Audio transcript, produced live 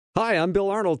Hi, I'm Bill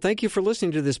Arnold. Thank you for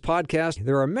listening to this podcast.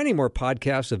 There are many more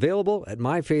podcasts available at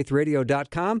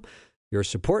myfaithradio.com. Your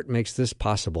support makes this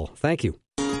possible. Thank you.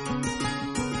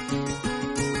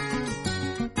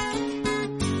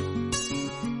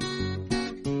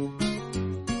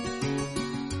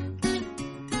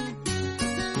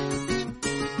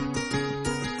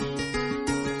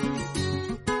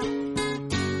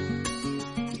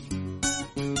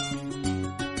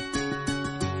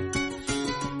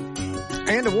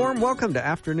 And a warm welcome to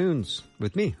Afternoons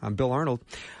with me. I'm Bill Arnold.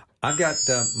 I've got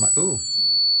there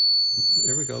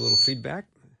we go, a little feedback.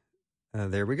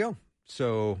 There we go.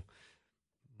 So,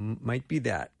 might be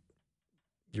that.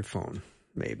 Your phone,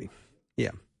 maybe.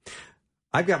 Yeah.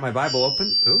 I've got my Bible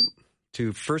open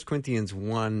to 1 Corinthians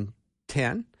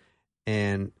 1:10.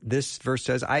 And this verse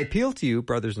says, I appeal to you,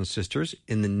 brothers and sisters,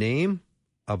 in the name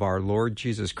of our Lord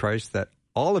Jesus Christ, that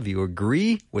all of you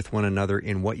agree with one another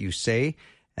in what you say,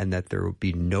 and that there will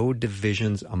be no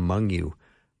divisions among you,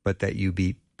 but that you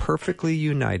be perfectly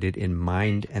united in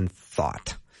mind and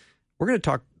thought. We're going to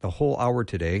talk the whole hour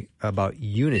today about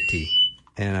unity,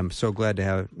 and I'm so glad to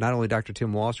have not only Dr.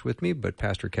 Tim Walsh with me, but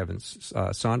Pastor Kevin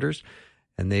Saunders,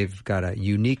 and they've got a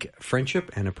unique friendship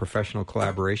and a professional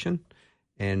collaboration,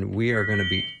 and we are going to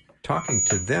be talking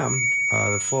to them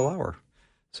the full hour.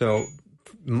 So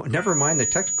never mind the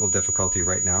technical difficulty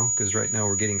right now, because right now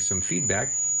we're getting some feedback,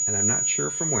 and I'm not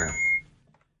sure from where.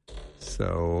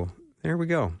 So there we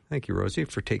go. Thank you, Rosie,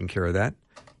 for taking care of that.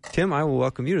 Tim, I will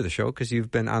welcome you to the show because you've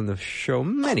been on the show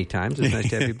many times. It's nice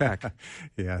to have you back.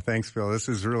 Yeah, thanks, Phil. This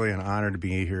is really an honor to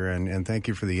be here, and thank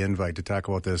you for the invite to talk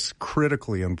about this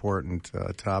critically important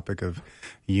topic of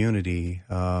unity.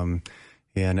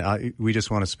 We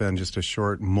just want to spend just a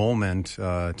short moment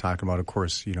talking about, of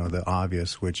course, the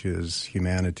obvious, which is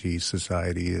humanity,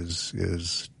 society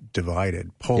is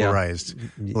divided, polarized,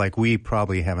 like we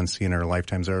probably haven't seen in our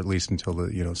lifetimes, or at least until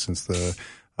since the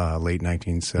late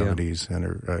 1970s and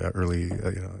early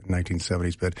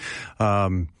 1970s. But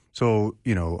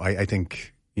I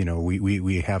think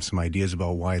we have some ideas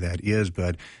about why that is.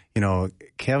 But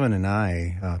Kevin and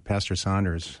I, Pastor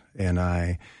Saunders and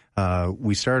I,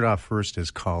 we started off first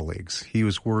as colleagues. He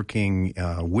was working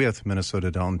with Minnesota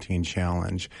Adult Teen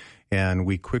Challenge. And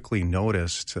we quickly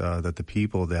noticed that the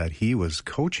people that he was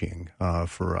coaching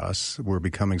for us were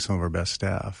becoming some of our best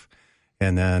staff.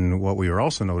 And then what we were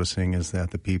also noticing is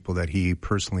that the people that he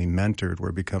personally mentored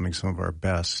were becoming some of our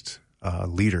best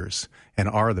leaders and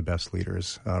are the best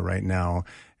leaders right now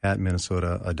at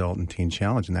Minnesota Adult and Teen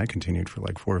Challenge. And that continued for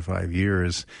like 4 or 5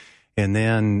 years. And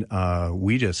then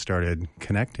we just started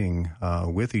connecting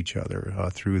with each other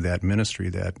through that ministry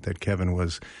that Kevin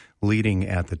was leading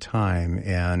at the time.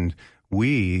 And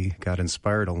we got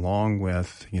inspired along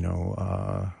with,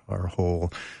 our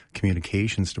whole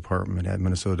communications department at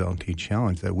Minnesota Adult Teen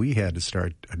Challenge that we had to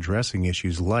start addressing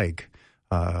issues like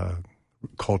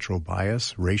cultural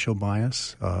bias, racial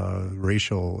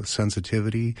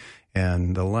sensitivity,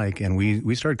 and the like. And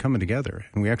we started coming together,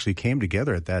 and we actually came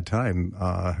together at that time.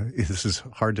 This is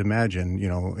hard to imagine,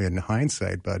 in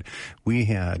hindsight, but we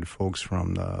had folks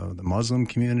from the Muslim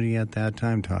community at that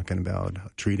time talking about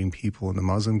treating people in the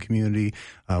Muslim community.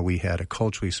 We had a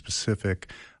culturally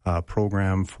specific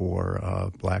program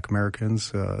for Black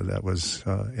Americans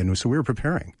and so we were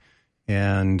preparing.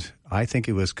 And I think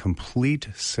it was complete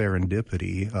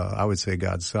serendipity, I would say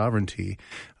God's sovereignty,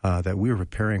 that we were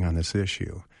preparing on this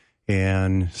issue.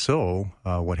 And so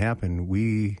what happened,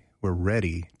 we were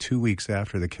ready 2 weeks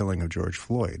after the killing of George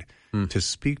Floyd to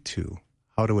speak to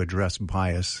how to address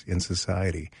bias in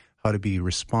society, how to be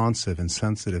responsive and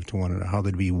sensitive to one another, how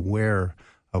to be aware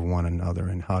of one another,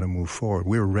 and how to move forward.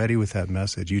 We were ready with that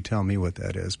message. You tell me what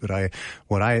that is. But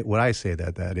what I say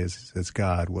that is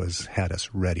God had us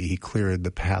ready. He cleared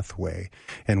the pathway,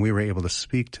 and we were able to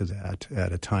speak to that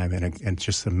at a time. And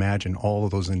just imagine all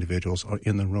of those individuals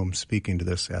in the room speaking to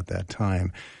this at that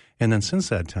time. And then since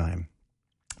that time,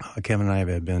 Kevin and I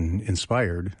have been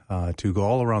inspired to go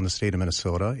all around the state of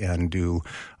Minnesota and do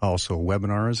also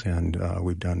webinars, and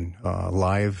we've done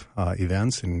live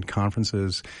events and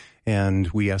conferences. And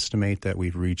we estimate that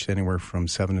we've reached anywhere from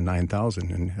 7,000 to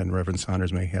 9,000, and Reverend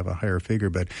Saunders may have a higher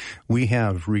figure, but we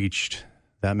have reached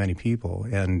that many people.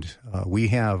 And we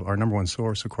have, our number one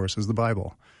source, of course, is the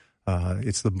Bible.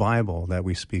 It's the Bible that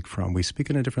we speak from. We speak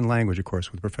in a different language, of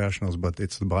course, with professionals, but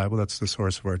it's the Bible that's the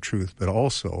source of our truth. But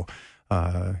also,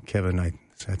 Kevin, I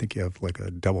think you have like a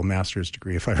double master's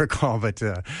degree, if I recall, but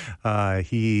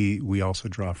we also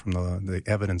draw from the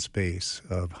evidence base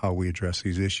of how we address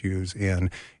these issues.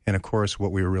 And of course,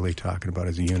 what we were really talking about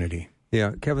is unity.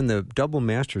 Yeah, Kevin, the double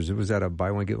masters, was that a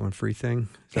buy one, get one free thing?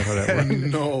 Is that how that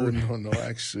works? No,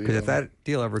 actually. Because if that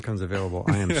deal ever comes available,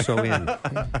 I am so in.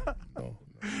 No.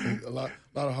 A lot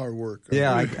of hard work.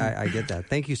 Yeah, I get that.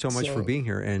 Thank you so much for being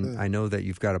here. And I know that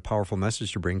you've got a powerful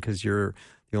message to bring because you're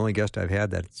the only guest I've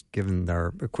had that's given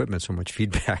our equipment so much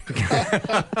feedback.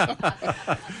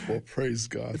 Well, praise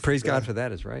God. Praise God for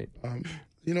that is right.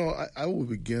 I will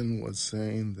begin with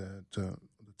saying that the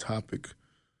topic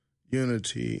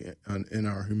unity in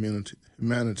our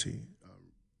humanity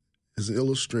is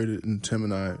illustrated in Tim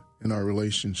and I in our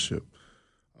relationship.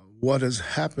 What has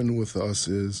happened with us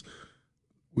is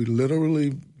we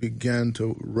literally began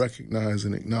to recognize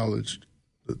and acknowledge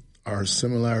our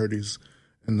similarities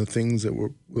and the things that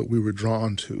we were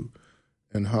drawn to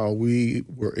and how we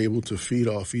were able to feed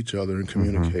off each other and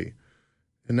communicate.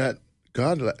 Mm-hmm. And that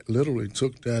God literally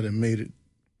took that and made it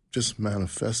just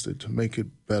manifested to make it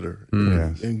better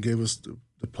and gave us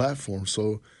the platform.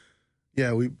 So,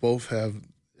 yeah, we both have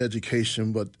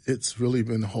education, but it's really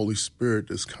been the Holy Spirit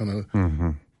that's kind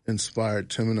of inspired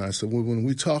Tim and I. So when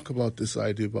we talk about this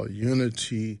idea about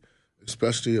unity,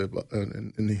 especially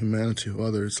in the humanity of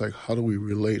others, it's like, how do we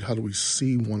relate? How do we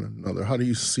see one another? How do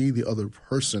you see the other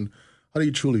person? How do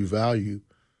you truly value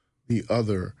the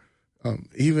other,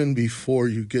 even before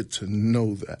you get to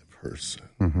know that person?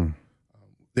 Mm-hmm.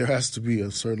 There has to be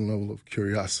a certain level of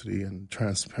curiosity and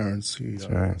transparency,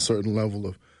 a certain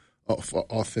level of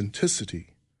authenticity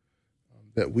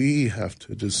that we have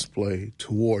to display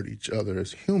toward each other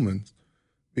as humans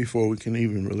before we can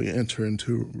even really enter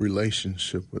into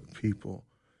relationship with people.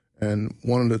 And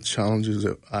one of the challenges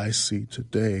that I see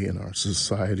today in our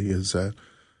society is that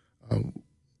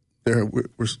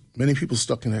we're many people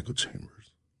stuck in echo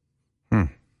chambers.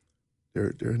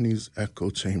 They're in these echo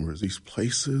chambers, these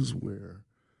places where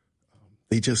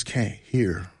they just can't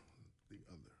hear the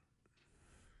other.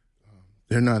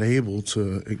 They're not able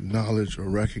to acknowledge or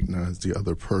recognize the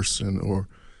other person or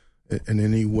in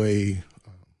any way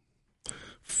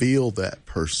feel that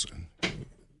person.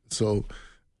 So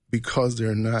because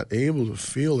they're not able to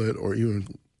feel it or even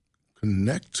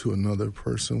connect to another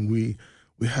person, we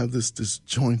have this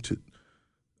disjointed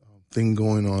thing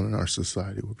going on in our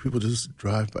society where people just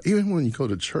drive by. Even when you go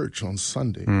to church on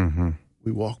Sunday,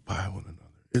 we walk by one another.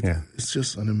 It's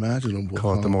just unimaginable.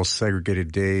 Call it the most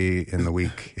segregated day in the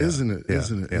week. Isn't it?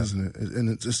 And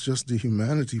it's just the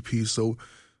humanity piece. So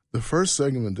the first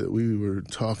segment that we were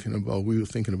talking about, we were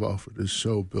thinking about for this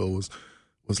show, Bill,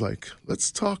 was like, let's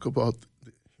talk about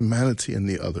humanity and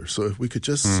the other. So if we could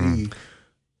just see.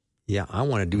 Yeah, I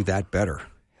want to do that better.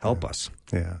 Help us.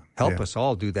 Yeah. Help us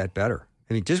all do that better.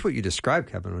 I mean, just what you described,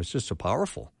 Kevin, was just so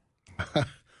powerful.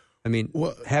 I mean,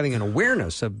 having an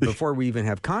awareness of before we even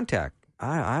have contact.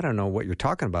 I don't know what you're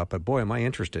talking about, but boy, am I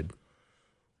interested.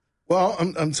 Well,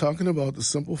 I'm talking about the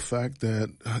simple fact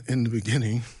that in the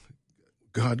beginning,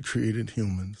 God created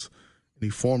humans, and He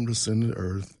formed us in the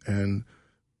earth, and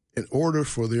in order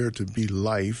for there to be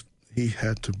life, He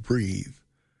had to breathe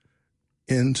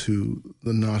into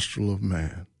the nostril of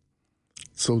man.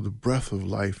 So the breath of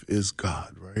life is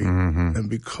God, right? Mm-hmm. And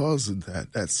because of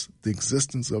that, that's the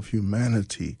existence of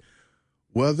humanity.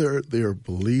 Whether they're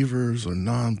believers or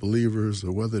non-believers,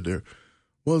 or whether they're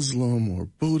Muslim or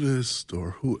Buddhist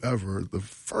or whoever, the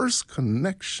first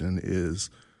connection is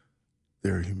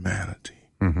their humanity.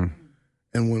 Mm-hmm.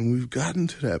 And when we've gotten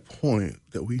to that point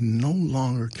that we no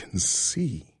longer can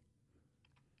see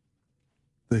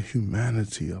the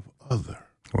humanity of other,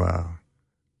 wow,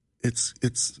 we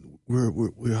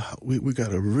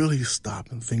got to really stop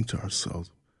and think to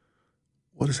ourselves,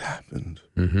 what has happened?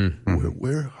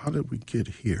 How did we get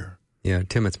here? Yeah,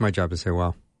 Tim, it's my job to say,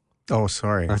 wow. Oh,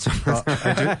 sorry.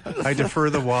 I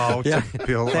defer the wow to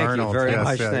Bill Arnold. Thank you very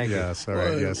much. Thank you. Yeah,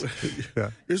 sorry. Yes.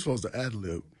 Yeah. You're supposed to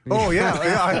ad-lib. Oh,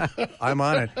 yeah. I'm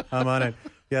on it.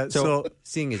 Yeah. So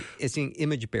seeing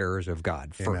image bearers of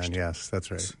God first. Amen, yes,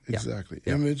 that's right. Exactly.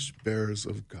 Yeah. Image bearers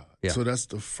of God. Yeah. So that's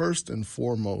the first and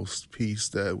foremost piece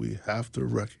that we have to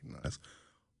recognize.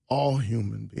 All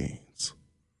human beings.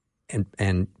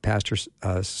 And Pastor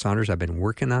Saunders, I've been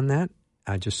working on that.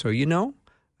 Just so you know,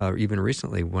 even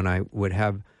recently, when I would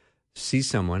see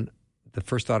someone, the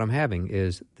first thought I'm having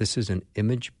is, this is an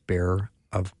image bearer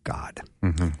of God.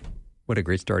 Mm-hmm. What a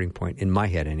great starting point, in my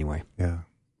head anyway.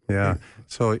 Yeah.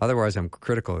 So otherwise, I'm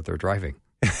critical if they're driving.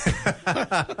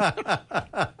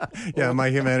 Yeah, my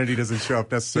humanity doesn't show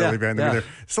up necessarily behind them yeah. either.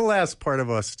 It's the last part of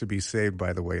us to be saved,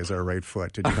 by the way, is our right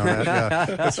foot. Did you know that? Yeah,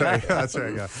 that's right. That's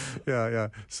right. Yeah.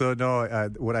 So no,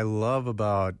 what I love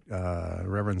about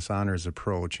Reverend Saunders'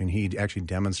 approach, and he actually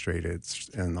demonstrated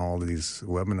in all of these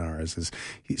webinars, is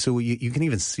so you can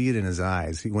even see it in his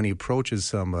eyes when he approaches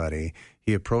somebody.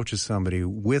 He approaches somebody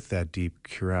with that deep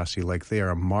curiosity, like they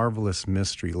are a marvelous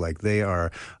mystery, like they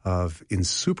are of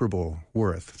insuperable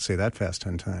worth. Say that fast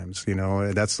 10 times. You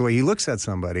know, that's the way he looks at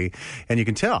somebody, and you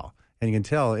can tell.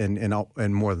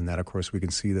 And more than that, of course, we can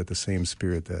see that the same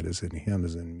spirit that is in him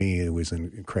is in me. It was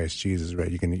in Christ Jesus,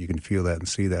 right? You can feel that and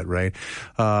see that, right?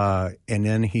 And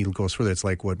then he goes further. It's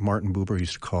like what Martin Buber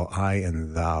used to call I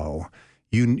and thou.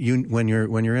 You when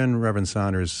you're in Reverend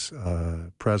Saunders'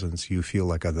 presence, you feel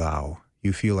like a thou.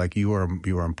 You feel like you are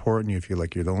important. You feel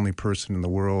like you're the only person in the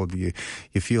world. You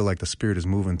feel like the Spirit is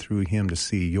moving through him to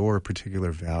see your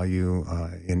particular value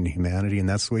in humanity, and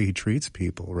that's the way he treats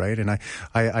people, right? And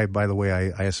I by the way,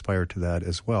 I aspire to that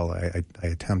as well. I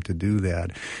attempt to do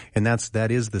that, and that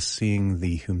is the seeing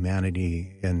the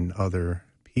humanity in other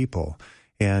people.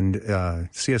 And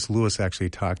C.S. Lewis actually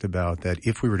talked about that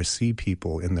if we were to see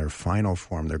people in their final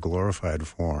form, their glorified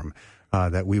form,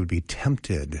 that we would be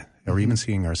tempted, or even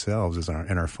seeing ourselves as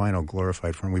in our final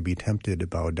glorified form, we'd be tempted to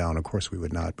bow down. Of course we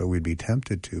would not, but we'd be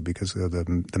tempted to because of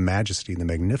the majesty and the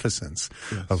magnificence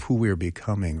of who we are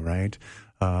becoming, right?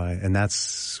 And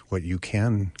that's what you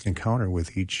can encounter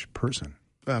with each person.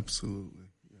 Absolutely.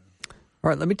 Yeah. All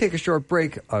right, let me take a short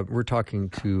break. We're talking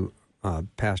to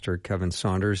Pastor Kevin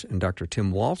Saunders and Dr.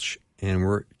 Tim Walsh, and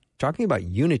we're talking about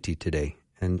unity today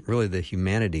and really the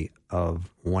humanity of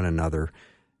one another.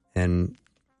 And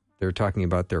they're talking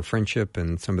about their friendship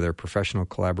and some of their professional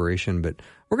collaboration, but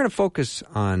we're going to focus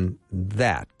on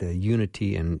that, the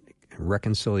unity and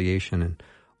reconciliation and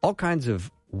all kinds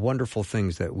of wonderful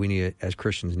things that we need as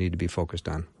Christians need to be focused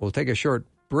on. We'll take a short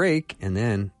break and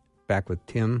then back with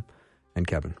Tim and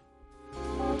Kevin.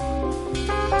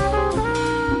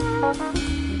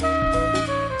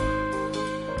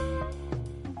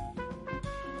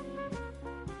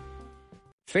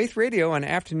 Faith Radio and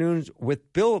Afternoons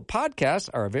with Bill podcasts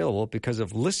are available because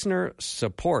of listener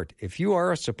support. If you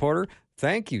are a supporter,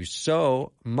 thank you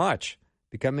so much.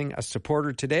 Becoming a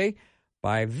supporter today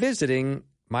by visiting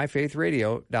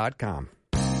myfaithradio.com.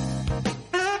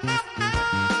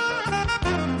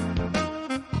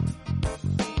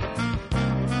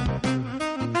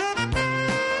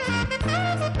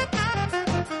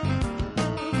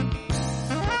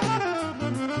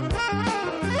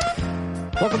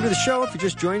 Welcome to the show. If you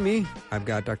just joined me, I've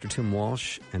got Dr. Tim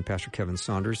Walsh and Pastor Kevin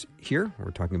Saunders here. We're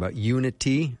talking about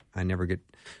unity. I never get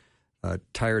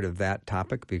tired of that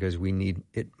topic because we need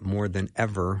it more than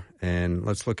ever. And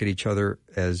let's look at each other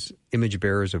as image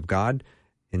bearers of God.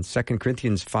 In 2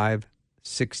 Corinthians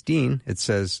 5:16, it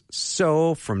says,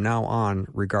 "So from now on,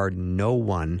 regard no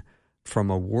one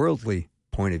from a worldly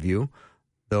point of view.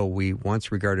 Though we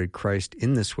once regarded Christ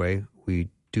in this way, we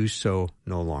do so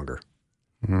no longer."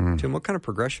 Tim, what kind of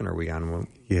progression are we on?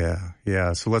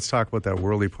 Yeah. So let's talk about that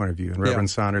worldly point of view. And Reverend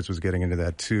Saunders was getting into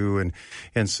that too.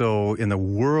 And so in the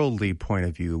worldly point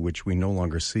of view, which we no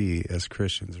longer see as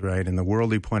Christians, right? In the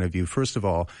worldly point of view, first of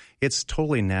all, it's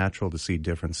totally natural to see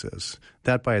differences.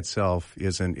 That by itself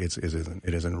isn't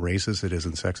racist, it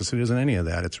isn't sexist, it isn't any of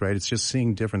that. It's right. It's just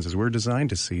seeing differences. We're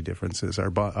designed to see differences.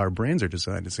 Our brains are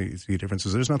designed to see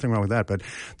differences. There's nothing wrong with that. But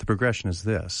the progression is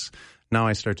this. Now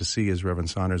I start to see, as Reverend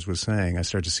Saunders was saying, I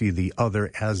start to see the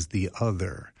other as the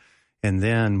other. And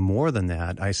then more than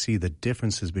that, I see the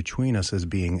differences between us as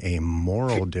being a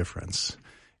moral difference.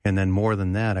 And then more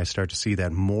than that, I start to see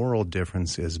that moral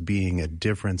difference as being a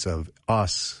difference of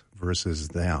us versus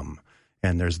them.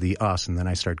 And there's the us, and then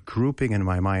I start grouping in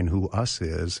my mind who us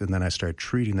is, and then I start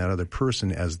treating that other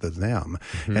person as the them.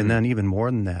 Mm-hmm. And then even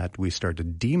more than that, we start to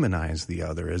demonize the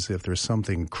other as if there's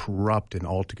something corrupt and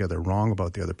altogether wrong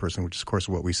about the other person, which is, of course,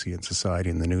 what we see in society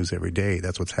and the news every day.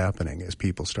 That's what's happening as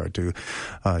people start to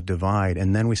divide,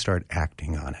 and then we start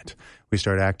acting on it. We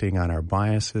start acting on our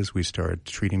biases. We start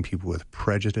treating people with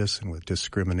prejudice and with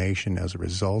discrimination as a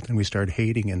result, and we start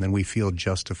hating, and then we feel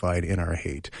justified in our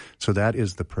hate. So that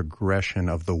is the progression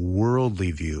of the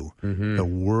worldly view, the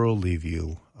worldly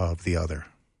view of the other.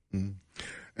 Mm.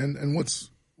 And what's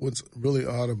really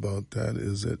odd about that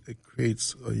is that it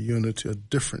creates a unity, a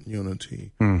different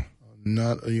unity,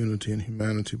 not a unity in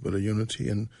humanity, but a unity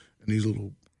in these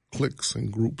little cliques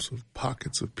and groups of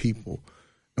pockets of people.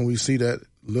 And we see that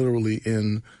literally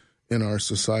in our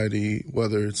society,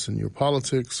 whether it's in your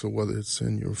politics or whether it's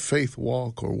in your faith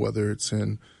walk or whether it's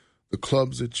in the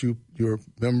clubs that you're a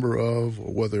member of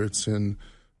or whether it's in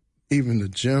even the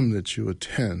gym that you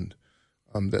attend,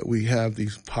 that we have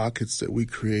these pockets that we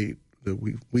create that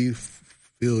we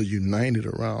feel united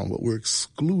around, but we're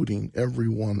excluding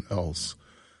everyone else.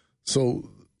 So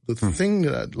the thing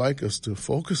that I'd like us to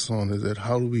focus on is that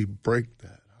how do we break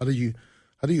that? How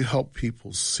do you help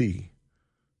people see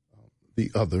the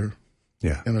other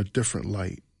in a different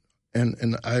light?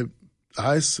 And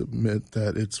I submit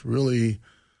that it's really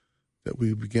that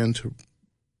we begin to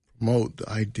promote the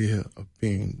idea of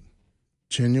being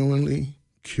genuinely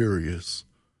curious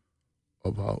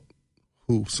about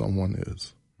who someone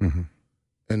is. Mm-hmm.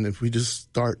 And if we just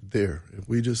start there, if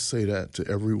we just say that to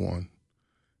everyone,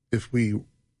 if we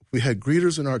had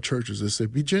greeters in our churches that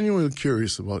said, be genuinely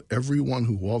curious about everyone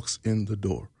who walks in the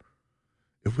door.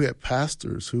 If we had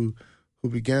pastors who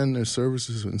began their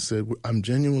services and said, I'm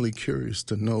genuinely curious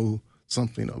to know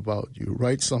something about you.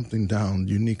 Write something down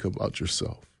unique about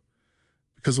yourself.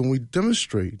 Because when we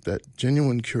demonstrate that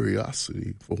genuine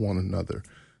curiosity for one another,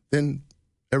 then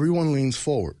everyone leans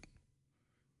forward.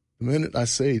 The minute I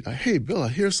say, hey, Bill, I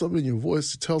hear something in your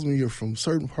voice that tells me you're from a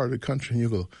certain part of the country, and you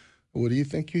go, what do you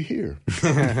think you hear?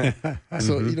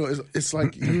 So, it's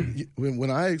like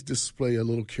when I display a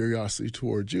little curiosity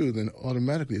towards you, then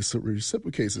automatically it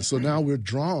reciprocates it. So now we're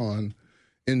drawn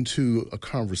into a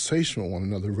conversation with one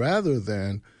another rather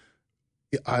than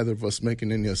either of us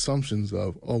making any assumptions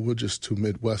of, we're just two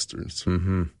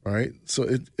Midwesterns, right? So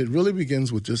it really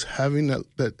begins with just having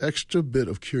that extra bit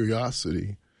of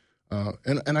curiosity.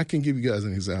 And I can give you guys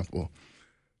an example.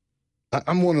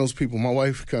 I'm one of those people. My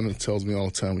wife kind of tells me all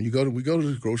the time, when we go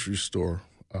to the grocery store,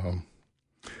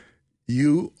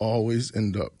 you always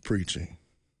end up preaching.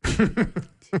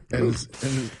 and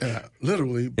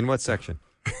literally. In what section?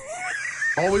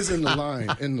 Always in the line.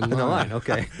 In the line,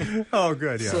 okay. Oh,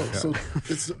 good, yeah. So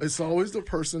it's always the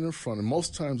person in front of me.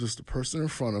 Most times it's the person in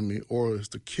front of me or it's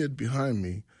the kid behind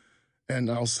me.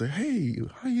 And I'll say, hey,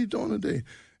 how you doing today?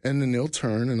 And then they'll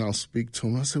turn and I'll speak to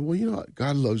them. I say, well,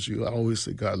 God loves you. I always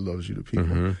say God loves you to people.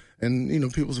 Mm-hmm.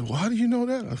 And, people say, well, how do you know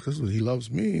that? Because he loves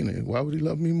me. And why would he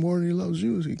love me more than he loves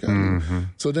you? He got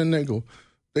So then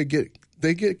they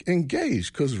get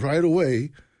engaged because right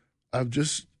away I've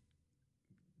just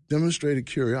demonstrated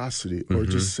curiosity or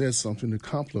just said something to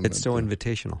compliment It's so them.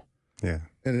 invitational. Yeah.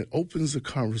 And it opens the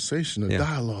conversation, the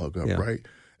dialogue up, right?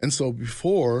 And so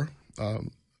before...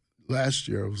 last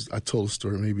year, I told a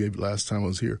story, maybe last time I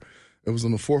was here. It was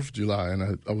on the 4th of July,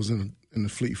 and I was in the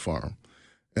Fleet Farm.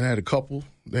 And I had a couple.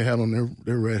 They had on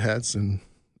their red hats, and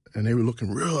they were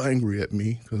looking real angry at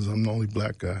me because I'm the only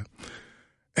black guy.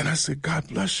 And I said, God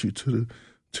bless you to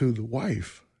the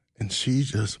wife. And she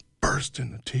just burst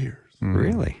into tears.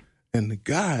 Really? And the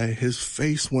guy, his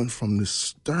face went from this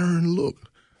stern look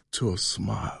to a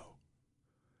smile.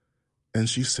 And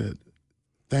she said,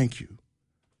 thank you.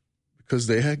 Because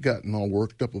they had gotten all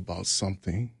worked up about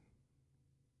something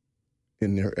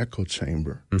in their echo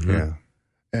chamber. Mm-hmm. Yeah.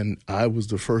 And I was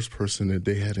the first person that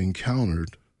they had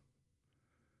encountered.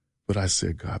 But I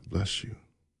said, God bless you.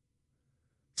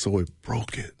 So it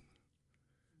broke it.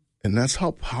 And that's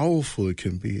how powerful it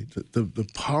can be. The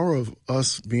power of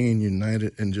us being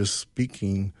united and just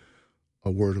speaking a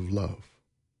word of love,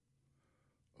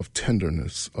 of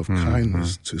tenderness, of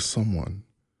kindness to someone.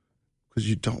 Because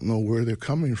you don't know where they're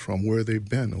coming from, where they've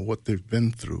been, or what they've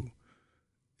been through,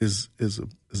 is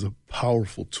a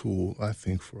powerful tool, I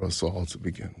think, for us all to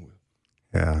begin with.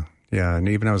 Yeah. And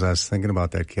even as I was thinking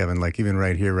about that, Kevin, like even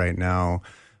right here, right now,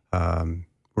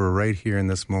 we're right here in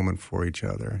this moment for each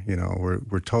other.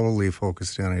 We're totally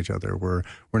focused on each other. We're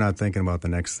not thinking about the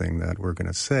next thing that we're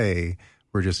going to say.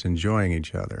 We're just enjoying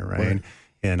each other, right?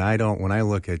 And when I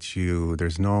look at you,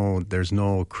 there's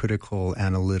no critical,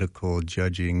 analytical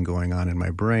judging going on in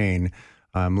my brain.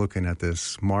 I'm looking at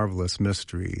this marvelous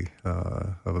mystery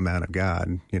of a man of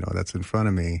God, that's in front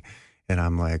of me. And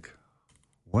I'm like,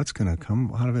 what's going to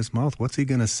come out of his mouth? What's he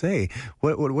going to say?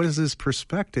 What is his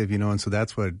perspective? And so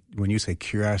that's what, when you say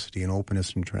curiosity and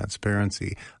openness and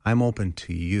transparency, I'm open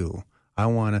to you.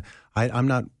 I'm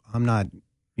not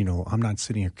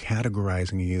sitting here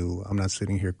categorizing you. I'm not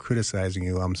sitting here criticizing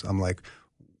you. I'm like,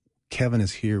 Kevin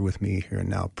is here with me here and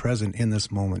now, present in this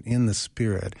moment, in the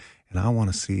spirit, and I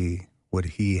want to see what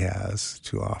he has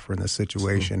to offer in this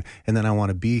situation. And then I want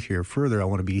to be here further. I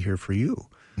want to be here for you.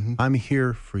 Mm-hmm. I'm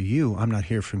here for you. I'm not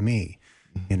here for me.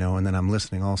 Mm-hmm. And then I'm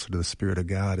listening also to the Spirit of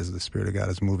God as the Spirit of God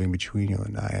is moving between you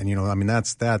and I. And,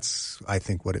 that's I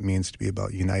think what it means to be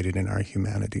about united in our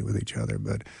humanity with each other.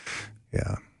 But,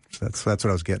 yeah. So that's what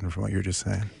I was getting from what you were just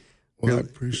saying. Well, I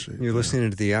appreciate it. You're listening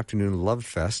to the Afternoon Love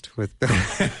Fest with Bill.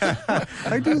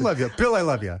 I do love you. Bill, I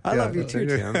love you. I love you too,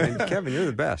 Tim. And Kevin, you're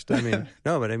the best.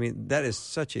 That is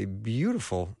such a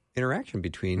beautiful interaction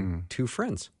between two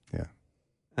friends. Yeah.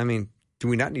 I mean, do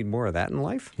we not need more of that in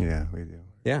life? Yeah, we do.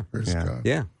 Yeah. Praise God.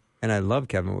 Yeah. And I love,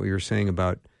 Kevin, what you were saying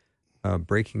about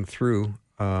breaking through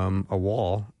a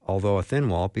wall, although a thin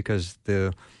wall, because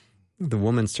the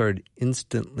woman started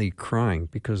instantly crying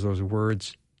because those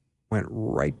words went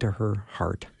right to her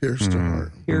heart. Pierced her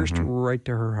heart. Pierced right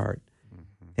to her heart.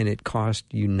 And it cost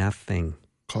you nothing.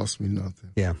 Cost me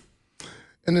nothing. Yeah.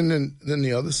 And then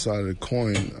the other side of the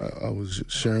coin, I was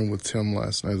sharing with Tim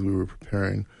last night as we were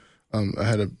preparing. I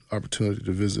had an opportunity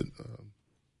to visit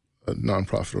a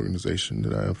nonprofit organization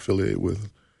that I affiliate with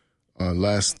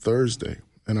last Thursday.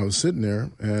 And I was sitting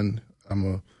there, and I'm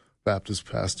a Baptist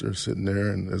pastor sitting there,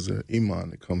 and there's an imam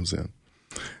that comes in.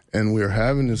 And we were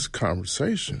having this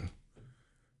conversation.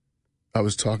 I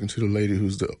was talking to the lady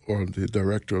who's the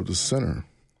director of the center.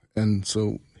 And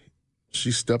so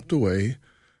she stepped away,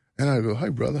 and I go, "Hi,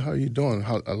 brother, how you doing?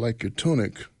 I like your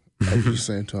tunic." I was just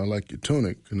saying to him, "I like your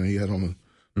tunic." And he had on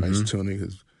a nice tunic.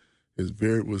 His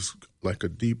beard was like a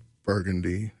deep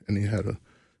burgundy, and he had a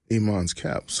imam's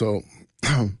cap. So,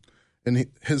 and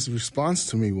his response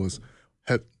to me was,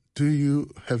 have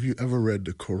you ever read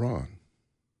the Quran?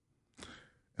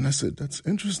 And I said, "That's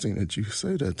interesting that you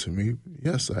say that to me."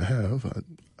 "Yes, I have.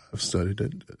 I've studied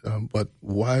it. But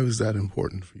why was that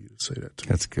important for you to say that to me?"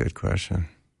 That's a good question.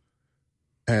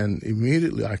 And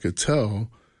immediately I could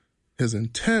tell his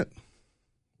intent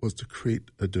was to create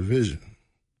a division.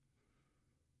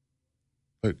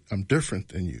 Like, I'm different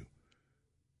than you.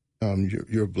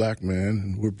 You're a black man,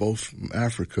 and we're both from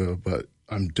Africa, but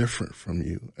I'm different from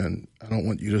you. And I don't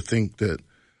want you to think that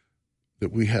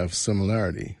we have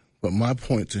similarity. But my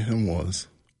point to him was,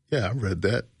 yeah, I read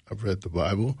that. I've read the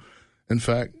Bible. In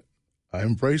fact, I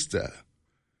embraced that.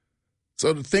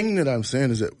 So the thing that I'm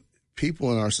saying is that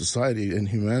people in our society and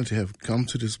humanity have come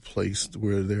to this place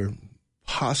where they're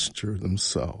posture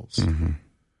themselves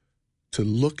to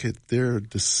look at their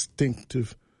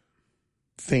distinctive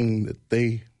thing that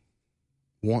they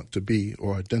want to be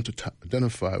or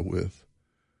identify with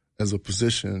as a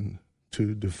position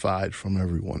to divide from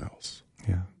everyone else.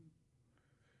 Yeah.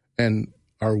 And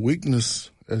our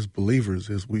weakness as believers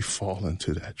is we fall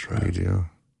into that trap. We do.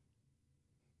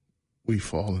 We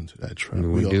fall into that trap.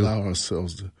 We do. Allow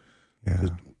ourselves to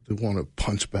want to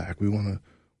punch back. We want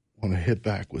to hit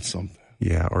back with something.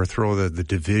 Yeah, or throw the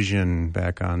division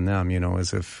back on them,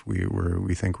 as if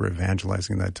we think we're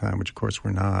evangelizing that time, which of course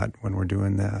we're not when we're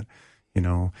doing that,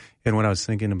 And what I was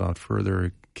thinking about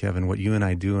further, Kevin, what you and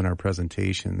I do in our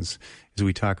presentations is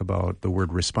we talk about the word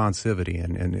responsivity,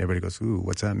 and everybody goes, "Ooh,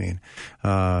 what's that mean?"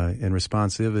 And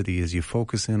responsivity is you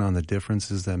focus in on the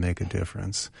differences that make a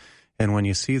difference. And when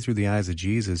you see through the eyes of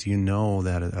Jesus, you know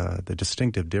that the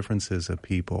distinctive differences of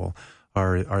people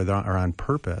are on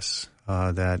purpose.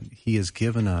 That He has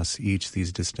given us each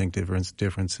these distinctive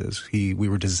differences. We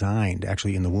were designed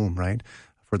actually in the womb, right,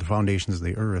 for the foundations of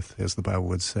the earth, as the Bible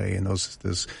would say, and those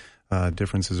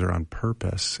differences are on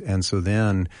purpose. And so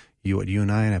then what you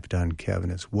and I have done,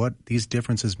 Kevin, is what these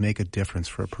differences make a difference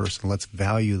for a person. Let's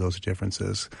value those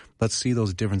differences. Let's see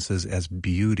those differences as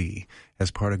beauty,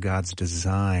 as part of God's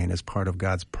design, as part of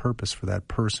God's purpose for that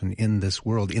person in this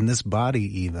world, in this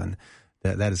body even.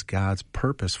 That is God's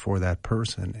purpose for that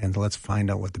person. And let's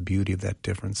find out what the beauty of that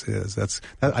difference is.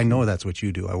 I know that's what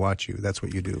you do. I watch you. That's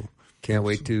what you do. Can't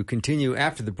wait to continue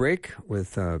after the break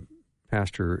with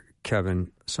Pastor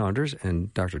Kevin Saunders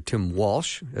and Dr. Tim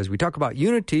Walsh as we talk about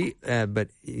unity. But,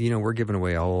 we're giving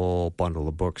away a whole bundle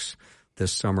of books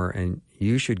this summer, and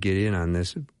you should get in on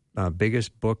this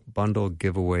biggest book bundle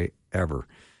giveaway ever.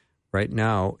 Right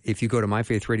now, if you go to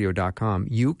myfaithradio.com,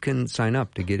 you can sign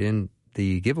up to get in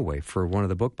the giveaway for one of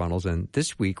the book bundles. And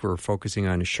this week, we're focusing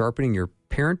on sharpening your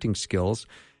parenting skills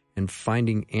and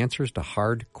finding answers to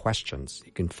hard questions.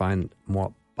 You can find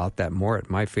more about that more at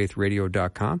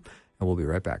myfaithradio.com, and we'll be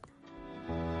right back.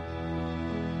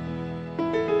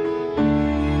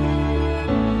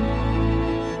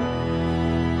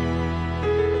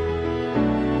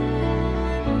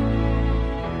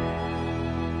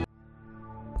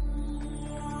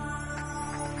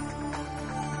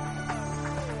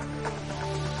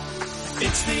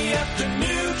 It's the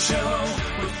afternoon show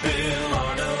with Bill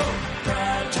Arnold.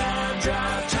 Prime time,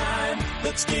 drive time.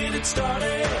 Let's get it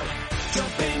started.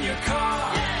 Jump in your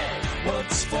car.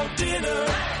 What's for dinner?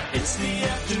 It's the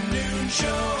afternoon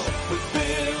show with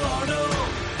Bill Arnold.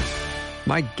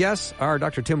 My guests are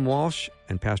Dr. Tim Walsh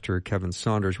and Pastor Kevin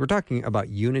Saunders. We're talking about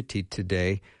unity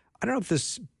today. I don't know if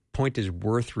this point is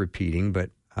worth repeating, but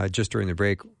just during the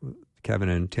break, Kevin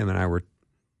and Tim and I were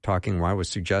talking while I was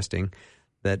suggesting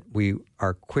that we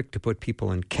are quick to put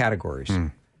people in categories.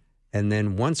 And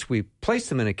then once we place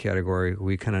them in a category,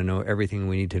 we kind of know everything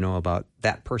we need to know about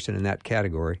that person in that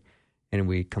category, and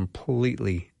we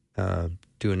completely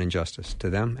do an injustice to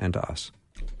them and to us.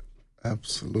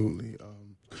 Absolutely.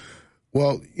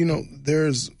 Well, you know,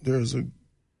 there's in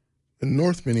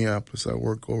North Minneapolis, I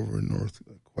work over in North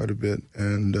quite a bit,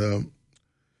 and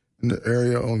in the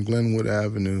area on Glenwood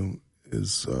Avenue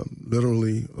is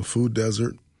literally a food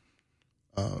desert.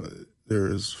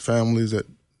 There's families that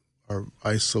are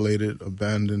isolated,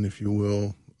 abandoned, if you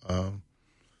will.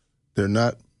 They're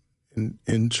not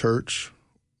in church.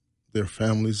 Their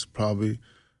families probably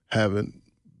haven't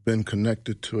been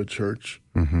connected to a church.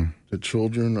 Mm-hmm. The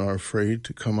children are afraid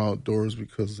to come outdoors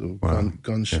because of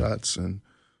gunshots and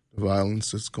the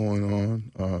violence that's going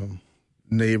on.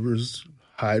 Neighbors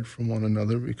hide from one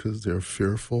another because they're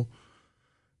fearful.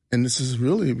 And this is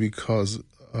really because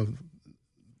of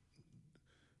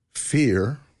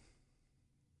fear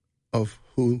of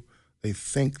who they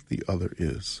think the other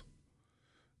is.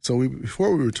 So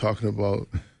before we were talking about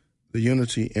the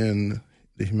unity in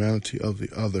the humanity of the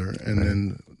other, and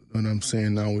then when I'm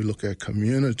saying now we look at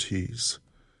communities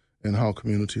and how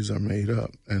communities are made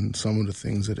up and some of the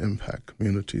things that impact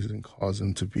communities and cause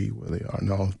them to be where they are.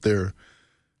 Now,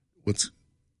 what's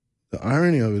the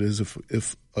irony of it is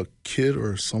if a kid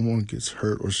or someone gets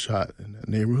hurt or shot in that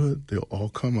neighborhood, they'll all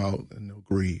come out and they'll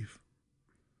grieve.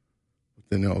 But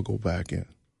then they'll go back in.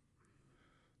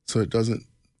 So it doesn't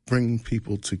bring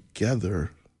people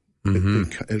together.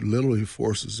 Mm-hmm. It literally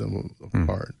forces them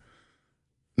apart.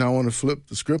 Now I want to flip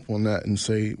the script on that and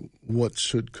say, what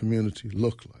should community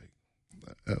look like?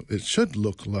 It should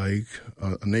look like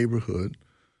a neighborhood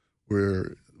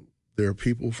where there are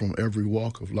people from every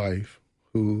walk of life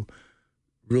who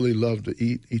really love to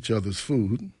eat each other's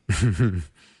food,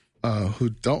 who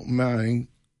don't mind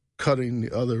cutting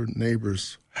the other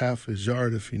neighbor's half his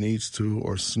yard if he needs to,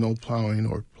 or snow plowing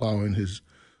or plowing his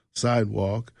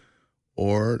sidewalk,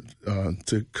 or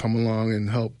to come along and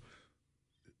help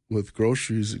with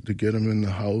groceries to get them in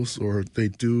the house, or they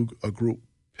do a group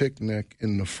picnic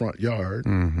in the front yard.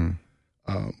 Mm-hmm.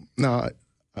 Now,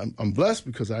 I'm blessed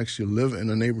because I actually live in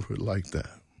a neighborhood like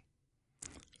that,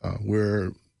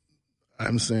 where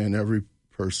I'm saying every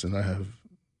person, I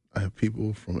have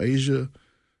people from Asia,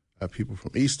 I have people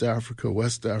from East Africa,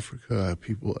 West Africa, I have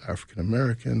people African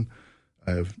American,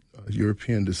 I have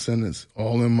European descendants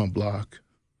all in my block,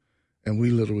 and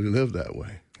we literally live that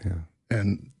way. Yeah.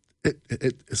 And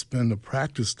it's been a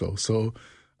practice, though. So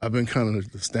I've been kind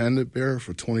of the standard bearer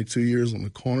for 22 years on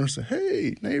the corner, saying,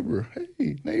 hey, neighbor,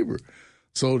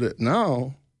 so that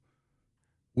now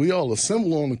we all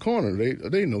assemble on the corner.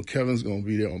 They know Kevin's going to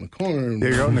be there on the corner.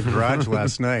 Yeah, you're out in the garage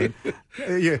last night.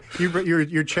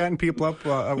 You're chatting people up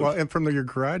from your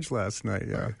garage last night.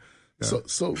 Yeah. Right. Yeah.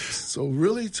 So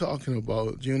really talking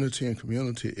about unity and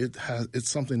community, it's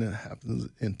something that happens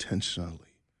intentionally.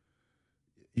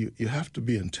 You have to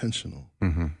be intentional.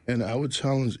 Mm-hmm. And I would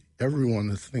challenge everyone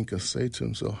to say to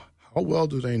themselves, how well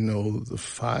do they know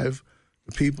the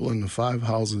people in the 5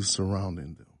 houses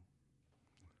surrounding them?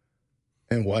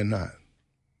 And why not?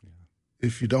 Yeah.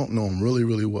 If you don't know them really,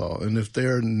 really well, and if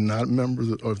they're not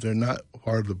members or if they're not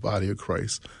part of the body of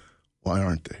Christ, why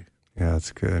aren't they? Yeah,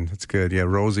 that's good. That's good. Yeah,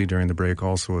 Rosie during the break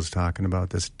also was talking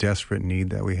about this desperate need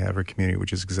that we have for community,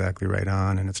 which is exactly right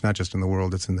on. And it's not just in the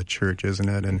world; it's in the church, isn't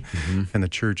it? And and the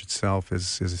church itself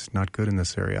is not good in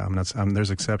this area.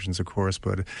 There's exceptions, of course,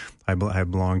 but I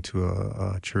belong to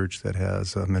a church that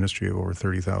has a ministry of over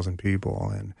 30,000 people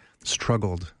and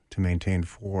struggled to maintain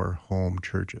 4 home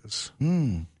churches.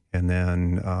 And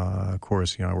then, of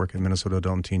course, I work at Minnesota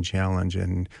Adult and Teen Challenge,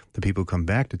 and the people who come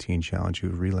back to Teen Challenge who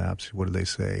relapse, what do they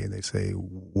say? They say,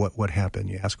 what happened?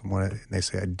 You ask them what, and they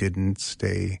say, I didn't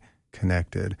stay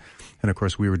connected. And, of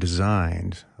course, we were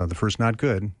designed, the first not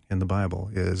good in the Bible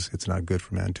is it's not good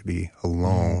for man to be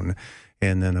alone.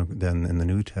 And then in the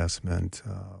New Testament,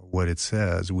 what it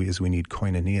says we need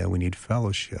koinonia, we need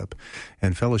fellowship.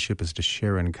 And fellowship is to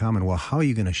share in common. Well, how are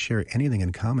you going to share anything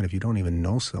in common if you don't even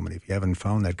know somebody, if you haven't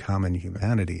found that common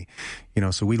humanity?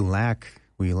 So we lack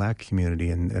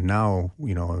community. And now,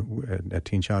 at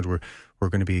Teen Challenge, we're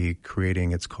going to be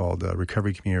creating, it's called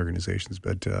Recovery Community Organizations,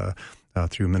 but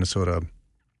through Minnesota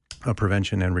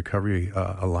Prevention and Recovery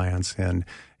Alliance.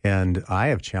 And I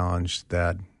have challenged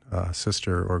that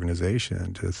sister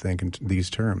organization to think in these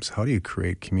terms. How do you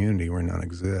create community where none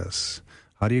exists?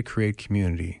 How do you create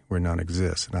community where none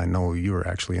exists? And I know you are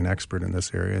actually an expert in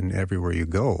this area, and everywhere you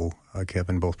go,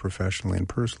 Kevin, both professionally and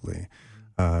personally,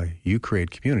 you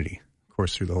create community, of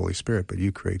course, through the Holy Spirit, but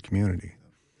you create community.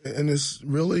 And it's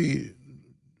really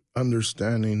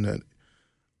understanding that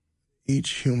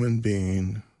each human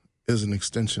being is an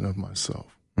extension of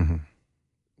myself. Mm-hmm.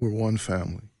 We're one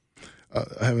family.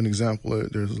 I have an example.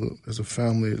 There's a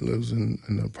family that lives in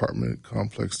an apartment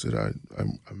complex that I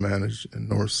manage in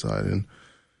Northside, and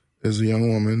there's a young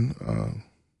woman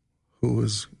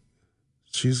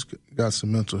she's got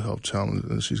some mental health challenges,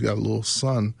 and she's got a little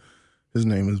son. His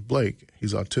name is Blake.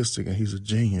 He's autistic, and he's a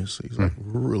genius. He's like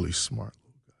really smart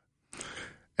little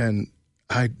guy. And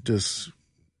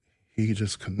he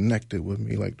just connected with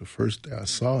me like the first day I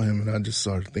saw him, and I just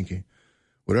started thinking,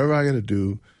 whatever I got to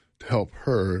do to help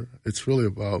her, it's really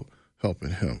about helping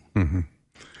him. Mm-hmm.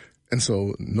 And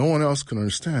so no one else can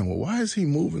understand, well, why is he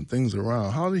moving things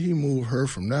around? How did he move her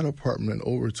from that apartment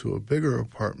over to a bigger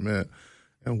apartment?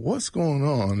 And what's going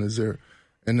on?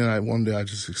 And then one day I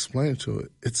just explained to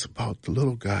it, it's about the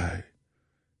little guy.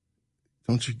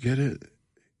 Don't you get it?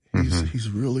 He's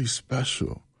really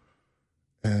special.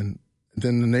 And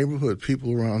then the neighborhood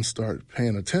people around start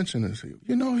paying attention and say,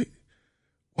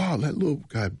 wow, that little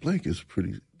guy Blake is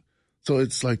pretty. So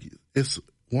it's like, it's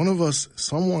one of us,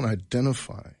 someone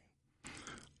identifying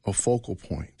a focal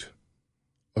point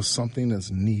of something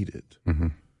that's needed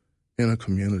in a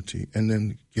community, and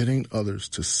then getting others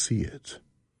to see it.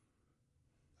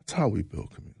 That's how we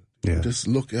build community. Yeah. Just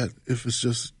look at, if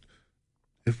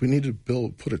we need to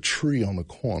put a tree on the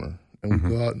corner, and we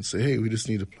go out and say, hey, we just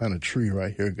need to plant a tree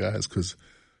right here, guys, because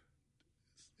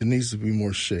it needs to be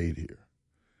more shade here.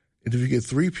 And if you get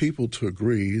 3 people to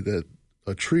agree that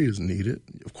a tree is needed,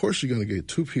 of course you're going to get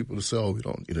 2 people to say, oh, we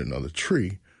don't need another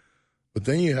tree. But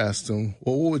then you ask them,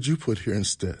 well, what would you put here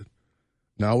instead?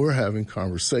 Now we're having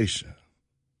conversation.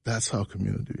 That's how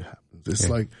community happens. It's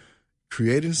like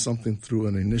creating something through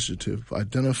an initiative,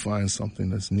 identifying something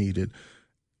that's needed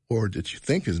or that you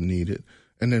think is needed,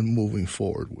 and then moving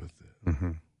forward with it.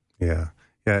 Mm-hmm. Yeah.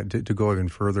 Yeah. To go even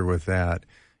further with that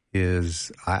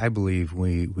is, I believe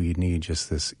we need just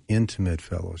this intimate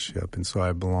fellowship. And so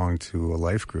I belong to a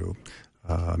life group,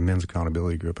 men's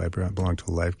accountability group. I belong to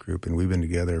a life group, and we've been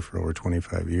together for over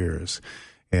 25 years.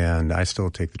 And I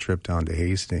still take the trip down to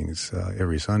Hastings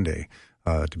every Sunday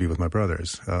to be with my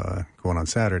brothers, going on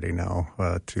Saturday now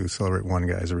to celebrate one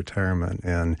guy's retirement.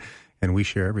 And we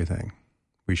share everything.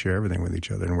 We share everything with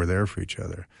each other, and we're there for each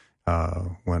other.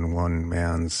 When one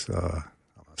man's, I'll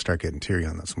start getting teary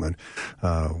on this one,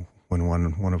 when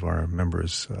one of our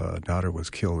members' daughter was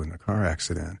killed in a car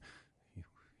accident,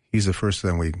 he's the first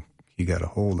one he got a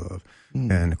hold of.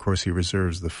 And, of course, he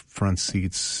reserves the front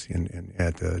seats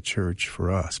at the church for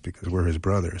us because we're his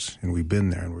brothers, and we've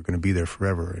been there, and we're going to be there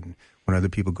forever. And when other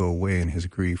people go away in his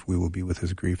grief, we will be with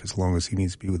his grief as long as he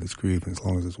needs to be with his grief and as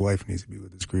long as his wife needs to be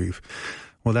with his grief.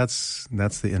 Well, that's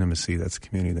the intimacy, that's the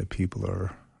community that people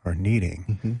are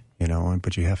needing,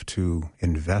 but you have to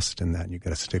invest in that, and you've got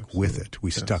to stick with it.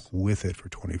 We stuck with it for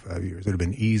 25 years. It would have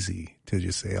been easy to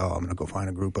just say, oh, I'm going to go find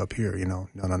a group up here, No,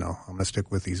 I'm going to stick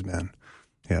with these men.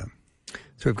 Yeah.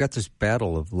 So we've got this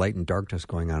battle of light and darkness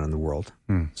going on in the world.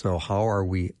 So how are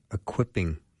we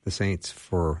equipping the saints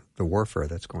for the warfare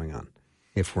that's going on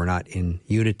if we're not in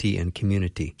unity and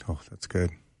community? Oh, that's good.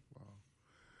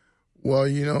 Well,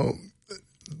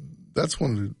 that's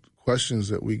one of the questions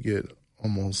that we get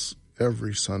almost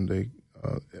every Sunday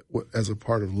as a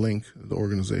part of Link, the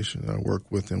organization that I work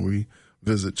with, and we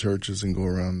visit churches and go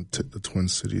around the Twin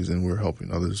Cities, and we're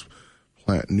helping others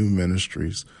plant new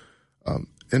ministries.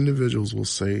 Individuals will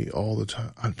say all the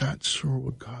time, I'm not sure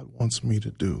what God wants me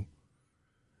to do.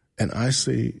 And I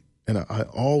say, and I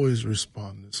always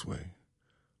respond this way,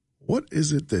 what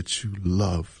is it that you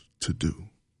love to do?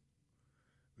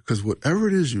 Because whatever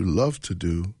it is you love to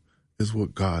do is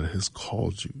what God has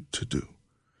called you to do.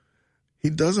 He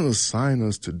doesn't assign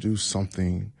us to do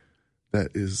something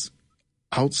that is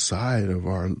outside of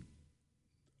our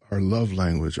love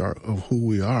language, of who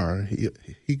we are.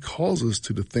 He calls us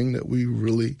to the thing that we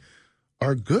really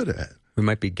are good at. We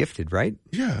might be gifted, right?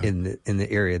 Yeah. In the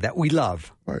area that we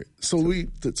love. Right. So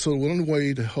one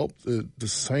way to help the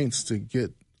saints to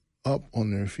get up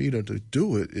on their feet or to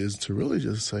do it is to really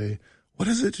just say, what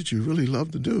is it that you really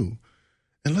love to do?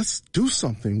 And let's do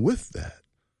something with that.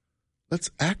 Let's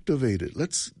activate it.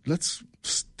 Let's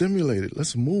stimulate it.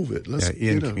 Let's move it. Let's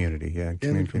in community. Yeah.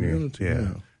 In community.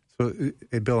 Yeah. So,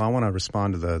 Bill, I want to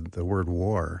respond to the word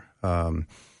war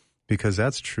because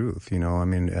that's truth.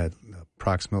 At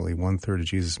approximately 1/3 of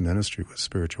Jesus' ministry was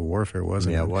spiritual warfare,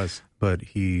 wasn't it? Yeah, it was. But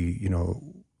he,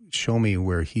 show me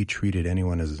where he treated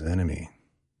anyone as his enemy,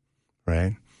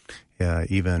 right?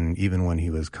 Even when he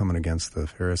was coming against the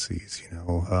Pharisees,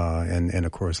 and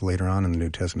of course later on in the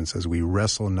New Testament says we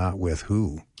wrestle not with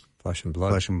who? Flesh and blood.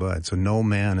 Flesh and blood. So no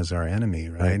man is our enemy,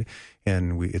 right?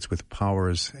 And it's with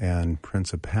powers and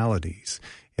principalities.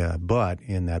 Yeah, but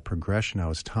in that progression I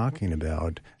was talking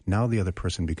about, now the other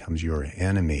person becomes your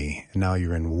enemy, and now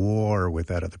you're in war with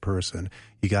that other person.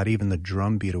 You got even the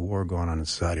drumbeat of war going on in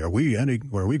society. Are we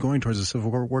going towards a civil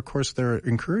war? Of course, they're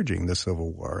encouraging the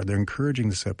civil war. They're encouraging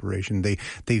the separation.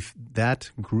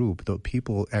 That group, the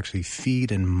people actually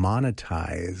feed and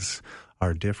monetize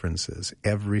our differences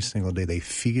every single day. They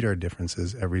feed our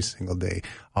differences every single day.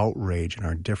 Outrage in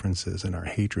our differences and our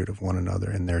hatred of one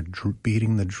another, and they're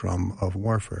beating the drum of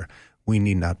warfare. We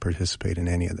need not participate in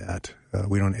any of that.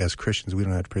 We don't, as Christians, we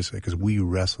don't have to participate because we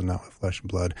wrestle not with flesh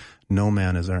and blood. No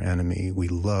man is our enemy. We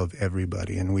love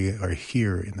everybody, and we are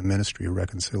here in the ministry of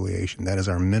reconciliation. That is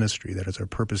our ministry. That is our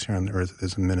purpose here on the earth,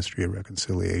 is a ministry of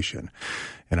reconciliation.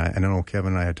 And I know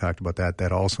Kevin and I had talked about that.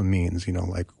 That also means,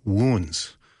 like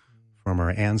wounds from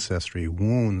our ancestry,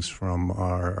 wounds from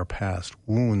our past,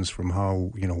 wounds from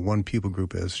how, one people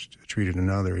group has treated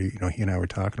another. He and I were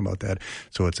talking about that.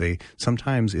 So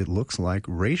sometimes it looks like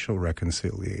racial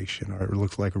reconciliation, or it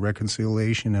looks like a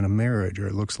reconciliation in a marriage, or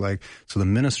it looks like, so the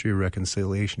ministry of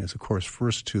reconciliation is, of course,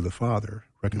 first to the Father,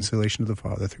 reconciliation to the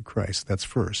Father through Christ. That's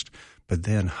first. But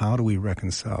then how do we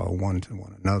reconcile one to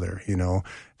one another?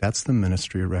 That's the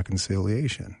ministry of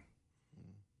reconciliation.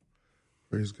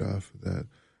 Praise God for that.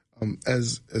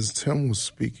 As Tim was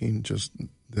speaking just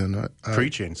then,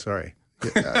 preaching. Sorry.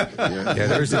 Yeah,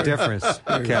 there's a difference,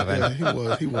 Kevin.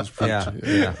 Yeah, he was preaching.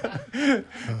 You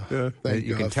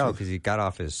can tell because he got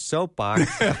off his soapbox,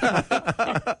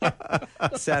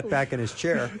 sat back in his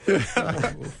chair.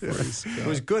 It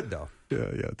was good though.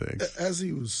 Yeah, thanks. As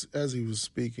he was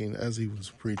speaking, as he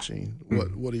was preaching,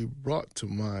 what he brought to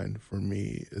mind for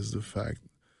me is the fact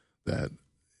that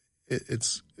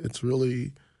it's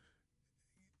really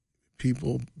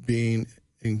people being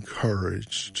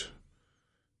encouraged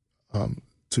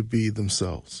to be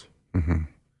themselves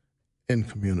in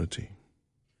community.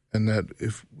 And that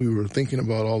if we were thinking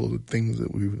about all of the things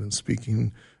that we've been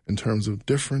speaking in terms of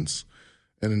difference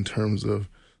and in terms of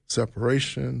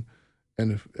separation,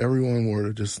 and if everyone were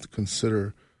to just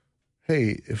consider,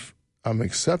 hey, if I'm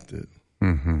accepted,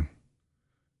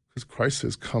 because Christ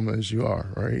has come as you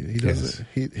are, right? He doesn't,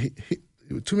 he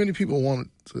too many people want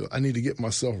to, I need to get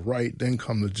myself right, then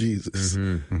come to Jesus.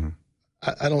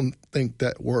 I don't think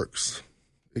that works.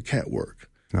 It can't work.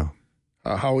 No.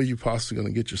 How are you possibly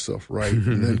going to get yourself right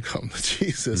and then come to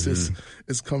Jesus?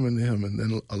 It's coming to him and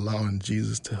then allowing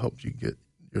Jesus to help you get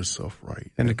yourself right.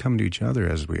 And to come to each other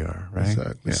as we are, right?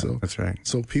 Exactly. Yeah, that's right.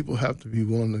 So people have to be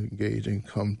willing to engage and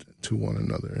come to one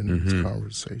another in this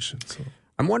conversation. So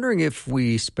I'm wondering if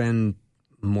we spend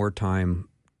more time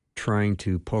trying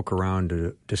to poke around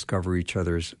to discover each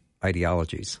other's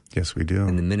ideologies. Yes, we do.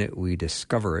 And the minute we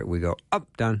discover it, we go,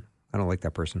 done. I don't like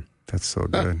that person. That's so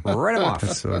good. Write them off.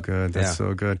 That's so good. That's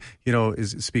so good.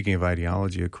 Speaking of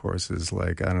ideology, of course, is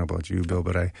like, I don't know about you, Bill,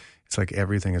 but it's like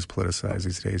everything is politicized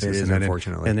these days. It is,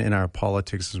 unfortunately. And our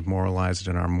politics is moralized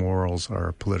and our morals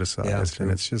are politicized.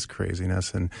 And it's just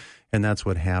craziness. And that's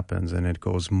what happens. And it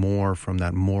goes more from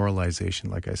that moralization,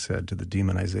 like I said, to the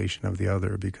demonization of the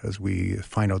other, because we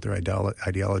find out their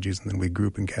ideologies and then we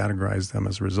group and categorize them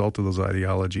as a result of those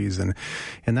ideologies. And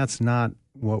that's not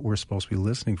what we're supposed to be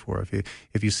listening for.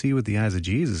 If you see with the eyes of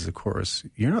Jesus, of course,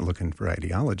 you're not looking for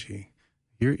ideology.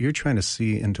 You're trying to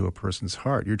see into a person's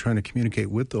heart. You're trying to communicate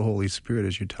with the Holy Spirit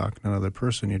as you're talking to another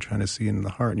person. You're trying to see into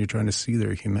the heart, and you're trying to see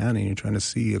their humanity. You're trying to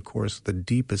see, of course, the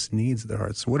deepest needs of their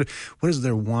hearts. So what is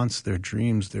their wants, their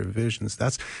dreams, their visions?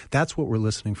 That's what we're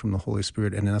listening from the Holy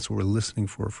Spirit, and that's what we're listening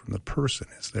for from the person,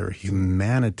 is their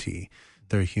humanity.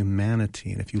 Their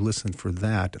humanity. And if you listen for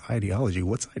that ideology,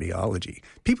 what's ideology?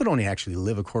 People don't actually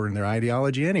live according to their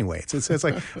ideology anyway. It's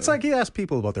like you ask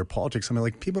people about their politics. I mean,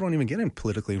 like, people don't even get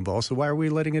politically involved. So why are we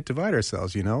letting it divide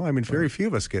ourselves? I mean, very few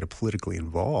of us get politically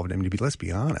involved. I mean, let's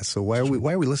be honest. So why are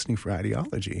we listening for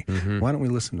ideology? Why don't we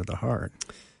listen to the heart?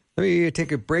 Let me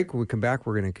take a break. When we come back,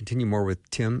 we're going to continue more with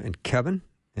Tim and Kevin,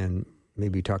 and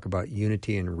maybe talk about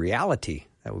unity and reality.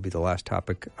 That will be the last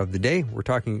topic of the day. We're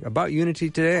talking about unity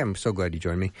today. I'm so glad you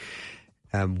joined me.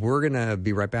 We're going to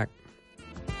be right back.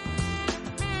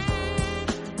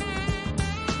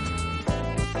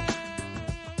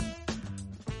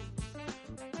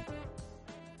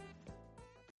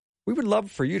 We would love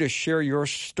for you to share your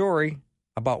story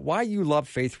about why you love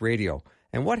Faith Radio,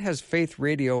 and what has Faith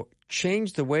Radio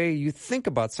changed the way you think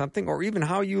about something, or even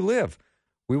how you live.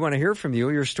 We want to hear from you.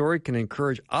 Your story can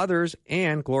encourage others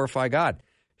and glorify God.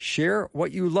 Share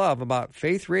what you love about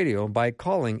Faith Radio by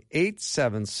calling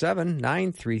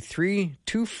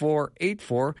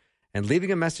 877-933-2484 and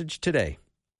leaving a message today.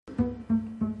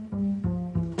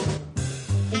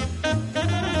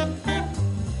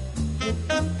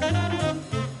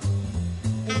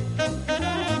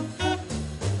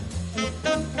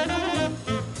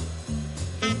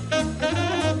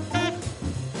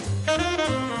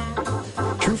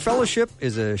 Fellowship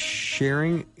is a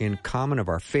sharing in common of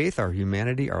our faith, our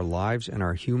humanity, our lives, and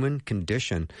our human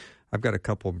condition. I've got a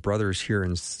couple of brothers here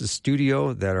in the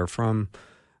studio that are from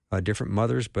different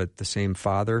mothers, but the same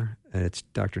father. And it's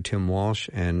Dr. Tim Walsh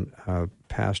and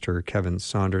Pastor Kevin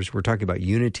Saunders. We're talking about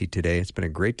unity today. It's been a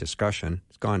great discussion.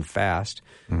 It's gone fast.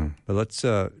 But let's,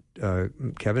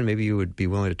 Kevin, maybe you would be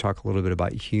willing to talk a little bit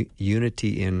about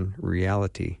unity in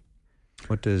reality.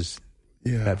 What does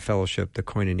that fellowship, the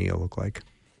koinonia, look like?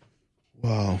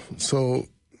 Wow. So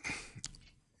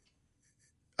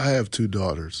I have two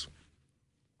daughters.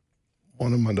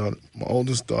 One of my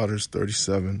oldest daughter's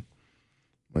 37.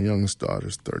 My youngest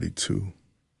daughter's 32.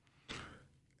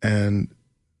 And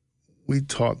we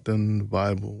taught them the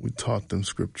Bible. We taught them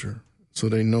Scripture. So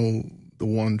they know the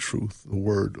one truth, the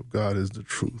Word of God is the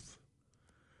truth.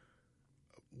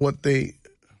 What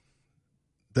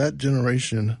that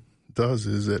generation does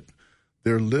is that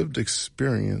their lived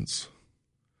experience,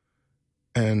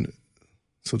 and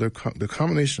so the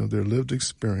combination of their lived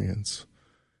experience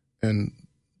and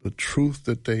the truth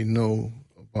that they know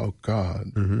about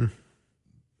God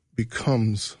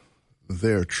becomes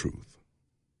their truth.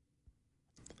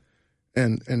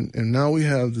 And now we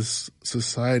have this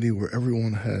society where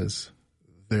everyone has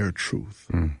their truth,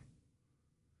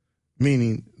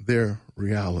 meaning their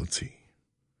reality.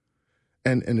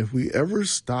 And if we ever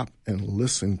stop and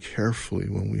listen carefully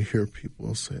when we hear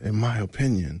people say, in my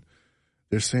opinion,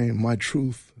 they're saying my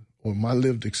truth or my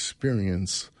lived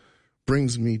experience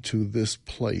brings me to this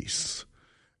place.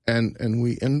 And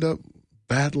we end up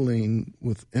battling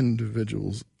with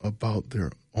individuals about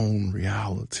their own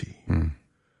reality.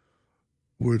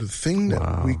 Where the thing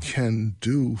that we can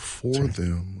do for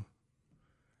them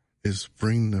is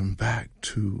bring them back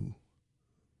to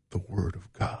the Word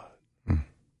of God,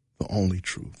 the only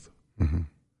truth.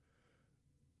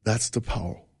 That's the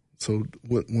power. So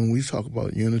when we talk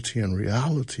about unity and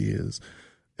reality is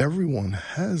everyone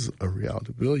has a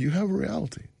reality. Bill, you have a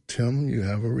reality. Tim, you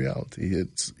have a reality.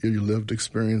 It's your lived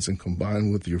experience and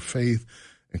combined with your faith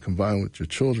and combined with your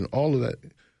children. All of that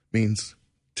means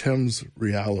Tim's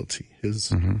reality, his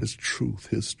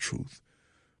truth.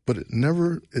 But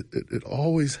it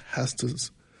always has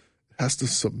to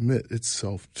submit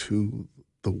itself to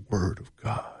the Word of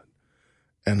God.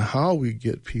 And how we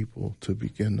get people to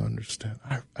begin to understand,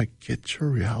 I get your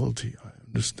reality. I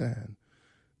understand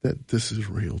that this is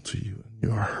real to you and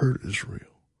your hurt is real.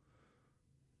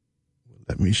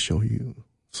 Let me show you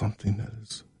something that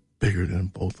is bigger than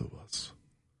both of us.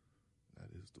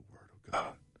 That is the Word of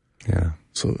God. Yeah.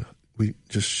 So we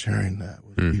just sharing that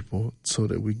with people so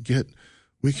that we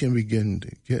can begin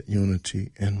to get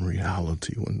unity in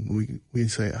reality. When we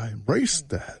say, I embrace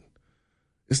that.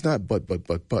 It's not but,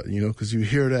 because you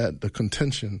hear that, the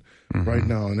contention right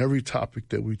now on every topic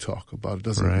that we talk about. It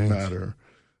doesn't matter.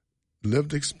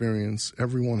 Lived experience,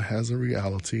 everyone has a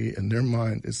reality. In their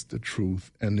mind, it's the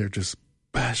truth, and they're just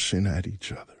bashing at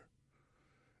each other.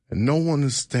 And no one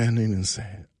is standing and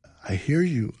saying, I hear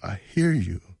you.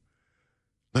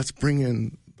 Let's bring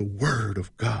in the Word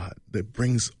of God that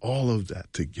brings all of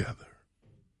that together.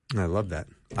 I love that.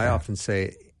 I often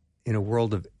say, in a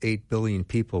world of 8 billion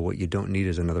people, what you don't need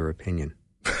is another opinion.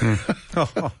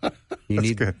 You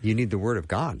need the Word of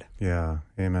God. Yeah,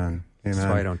 amen. That's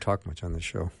why I don't talk much on this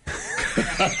show.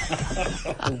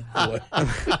 Oh, boy.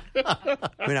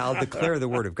 I mean, I'll declare the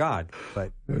Word of God,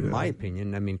 but in my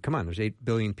opinion, I mean, come on, there's 8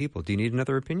 billion people. Do you need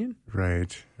another opinion?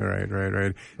 Right.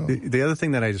 Oh. The other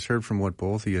thing that I just heard from what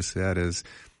both of you said is,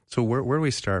 so where do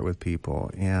we start with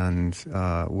people? And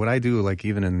what I do, like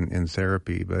even in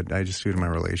therapy, but I just do it in my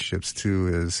relationships too,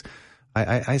 is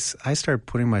I start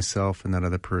putting myself in that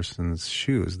other person's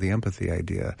shoes, the empathy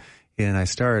idea. And I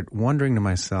start wondering to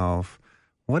myself,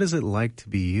 what is it like to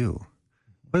be you?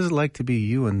 What is it like to be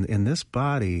you in this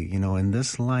body, in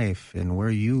this life, and where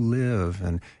you live?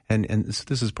 And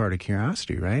this is part of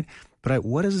curiosity, right? But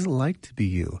what is it like to be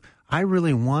you? I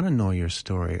really want to know your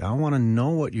story. I want to know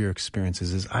what your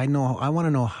experiences is. I want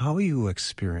to know how you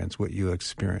experience what you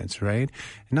experience, right?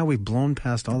 And now we've blown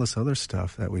past all this other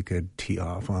stuff that we could tee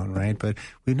off on, right? But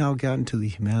we've now gotten to the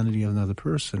humanity of another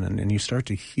person, and you start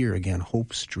to hear again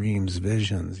hopes, dreams,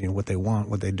 visions, what they want,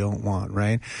 what they don't want,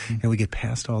 right? And we get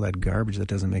past all that garbage that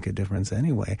doesn't make a difference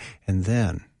anyway. And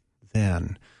then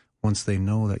once they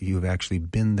know that you've actually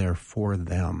been there for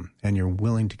them and you're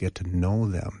willing to get to know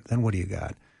them, then what do you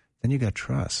got? Then you got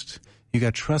trust. You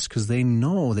got trust because they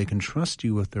know they can trust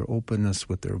you with their openness,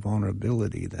 with their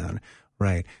vulnerability then,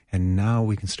 right? And now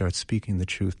we can start speaking the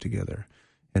truth together.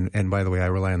 And by the way, I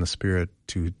rely on the Spirit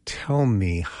to tell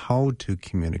me how to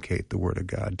communicate the Word of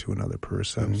God to another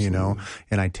person, Absolutely.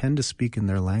 And I tend to speak in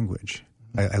their language.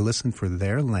 I listen for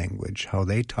their language, how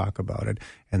they talk about it,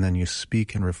 and then you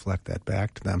speak and reflect that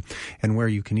back to them. And where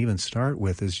you can even start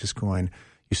with is just going,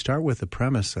 you start with the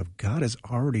premise of God is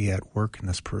already at work in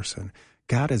this person.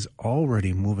 God is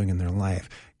already moving in their life.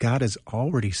 God is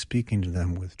already speaking to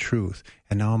them with truth.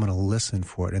 And now I'm going to listen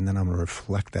for it. And then I'm going to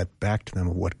reflect that back to them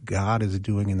of what God is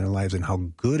doing in their lives and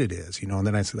how good it is. And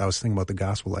then I was thinking about the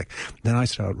gospel. Then I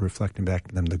started reflecting back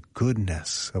to them the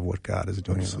goodness of what God is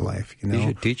doing in their life. You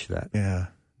should teach that. Yeah.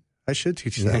 I should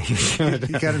teach that. Yeah, you should.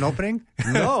 You got an opening?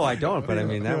 No, I don't. But I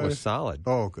mean, that was solid.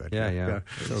 Oh, good. Yeah.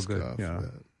 So good. Yeah.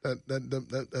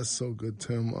 That's so good,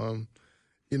 Tim.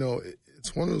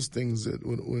 It's one of those things that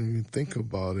when you think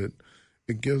about it,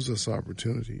 it gives us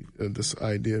opportunity. This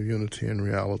idea of unity and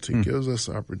reality gives us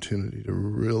opportunity to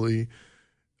really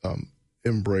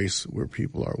embrace where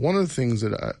people are. One of the things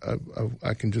that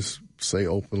I can just say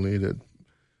openly that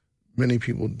many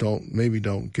people don't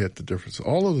get the difference.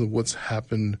 All of what's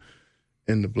happened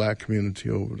in the black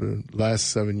community over the last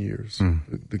 7 years,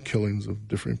 the killings of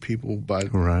different people by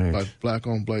black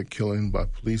on black killing, by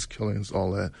police killings,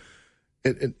 all that.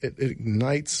 It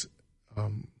ignites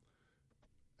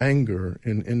anger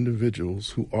in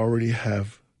individuals who already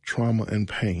have trauma and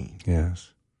pain.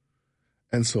 Yes.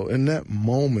 And so in that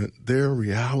moment, their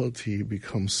reality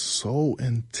becomes so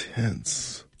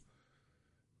intense,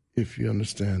 if you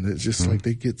understand. It's just like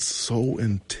they get so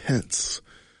intense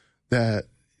that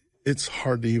it's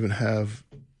hard to even have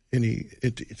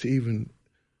to even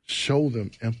show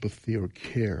them empathy or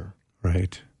care.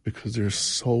 Right. Because they're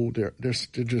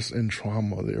just in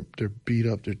trauma. They're beat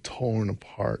up. They're torn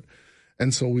apart,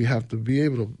 and so we have to be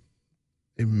able to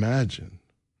imagine.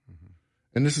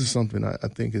 And this is something I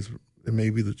think is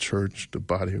maybe the church, the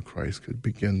body of Christ, could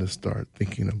begin to start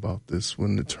thinking about this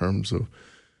in the terms of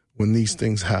when these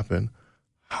things happen.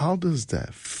 How does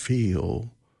that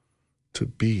feel to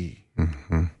be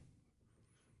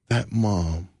that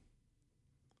mom,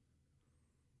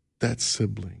 that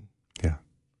sibling?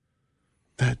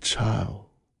 That child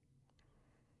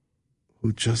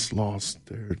who just lost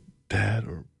their dad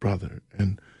or brother,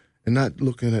 and not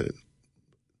looking at it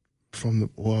from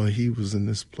he was in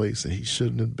this place and he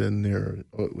shouldn't have been there,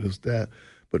 or it was that,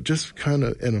 but just kind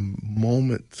of in a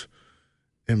moment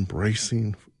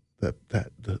embracing the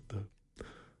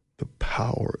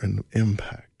power and the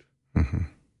impact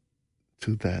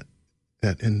to that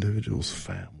individual's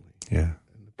family. Yeah.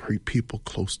 People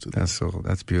close to them.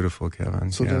 That's beautiful,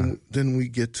 Kevin. So then we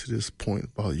get to this point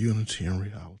about unity and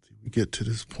reality. We get to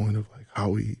this point of how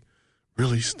we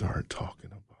really start talking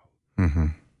about.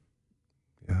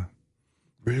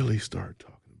 Really start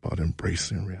talking about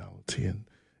embracing reality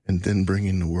and then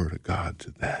bringing the word of God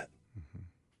to that.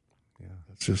 Yeah,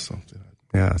 that's just something.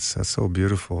 That's so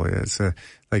beautiful. It's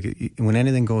like when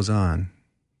anything goes on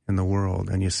in the world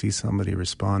and you see somebody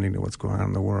responding to what's going on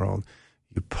in the world,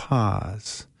 you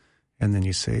pause. And then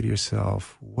you say to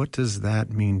yourself, what does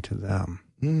that mean to them?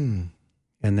 And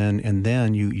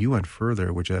then you went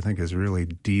further, which I think is really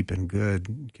deep and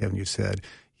good, Kevin. You said,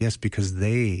 yes, because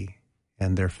they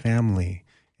and their family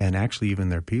and actually even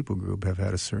their people group have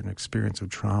had a certain experience of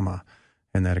trauma.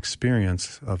 And that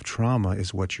experience of trauma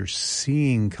is what you're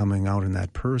seeing coming out in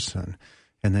that person.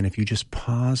 And then if you just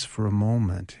pause for a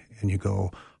moment and you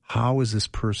go, how is this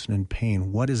person in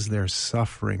pain? What is their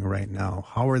suffering right now?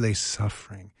 How are they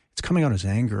suffering? It's coming out as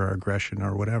anger or aggression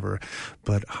or whatever,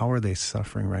 but how are they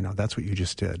suffering right now? That's what you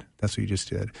just did.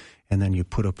 And then you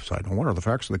put up aside, what are the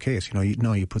facts of the case?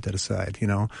 You put that aside.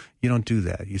 You don't do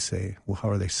that. You say, well, how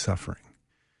are they suffering?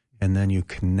 And then you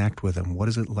connect with them. What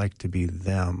is it like to be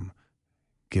them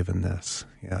given this?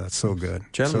 Yeah, that's so good.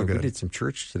 Gentlemen, so good. We did some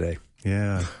church today.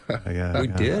 Yeah. We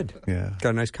did. Yeah.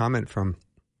 Got a nice comment from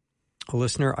a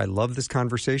listener. I love this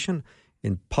conversation.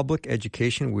 In public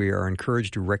education, we are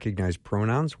encouraged to recognize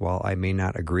pronouns. While I may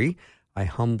not agree, I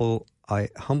humble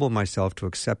myself to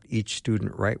accept each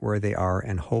student right where they are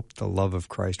and hope the love of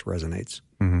Christ resonates.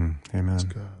 Amen.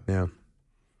 Yeah.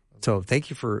 So thank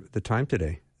you for the time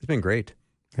today. It's been great.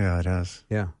 Yeah, it has.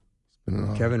 Yeah.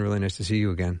 Kevin, really nice to see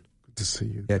you again. Good to see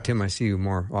you. Yeah, Tim, I see you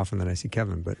more often than I see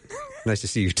Kevin, but nice to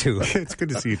see you too. It's good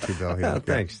to see you too, Bill. Yeah,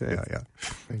 thanks. Yeah.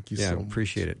 Thank you so much.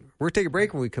 Appreciate it. We're going to take a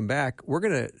break. When we come back, we're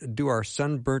going to do our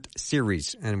Sunburnt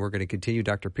series, and we're going to continue.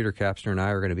 Dr. Peter Kapsner and I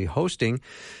are going to be hosting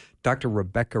Dr.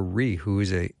 Rebecca Ree, who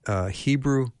is a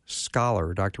Hebrew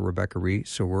scholar, Dr. Rebecca Ree.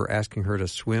 So we're asking her to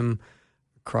swim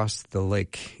across the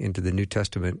lake into the New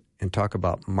Testament and talk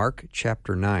about Mark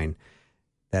chapter 9,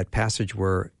 that passage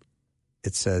where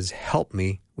it says, help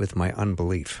me with my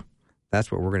unbelief.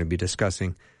 That's what we're going to be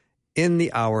discussing in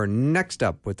the hour. Next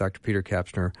up with Dr. Peter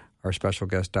Kapsner, our special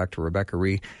guest, Dr. Rebecca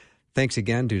Ree. Thanks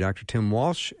again to Dr. Tim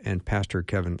Walsh and Pastor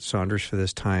Kevin Saunders for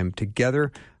this time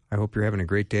together. I hope you're having a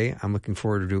great day. I'm looking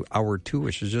forward to hour 2,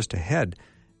 which is just ahead,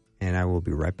 and I will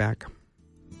be right back.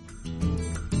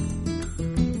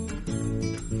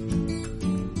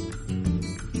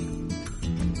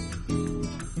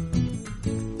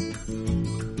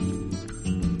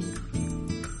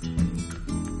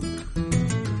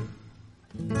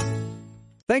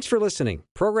 Thanks for listening.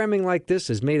 Programming like this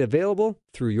is made available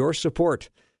through your support.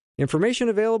 Information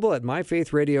available at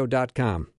myfaithradio.com.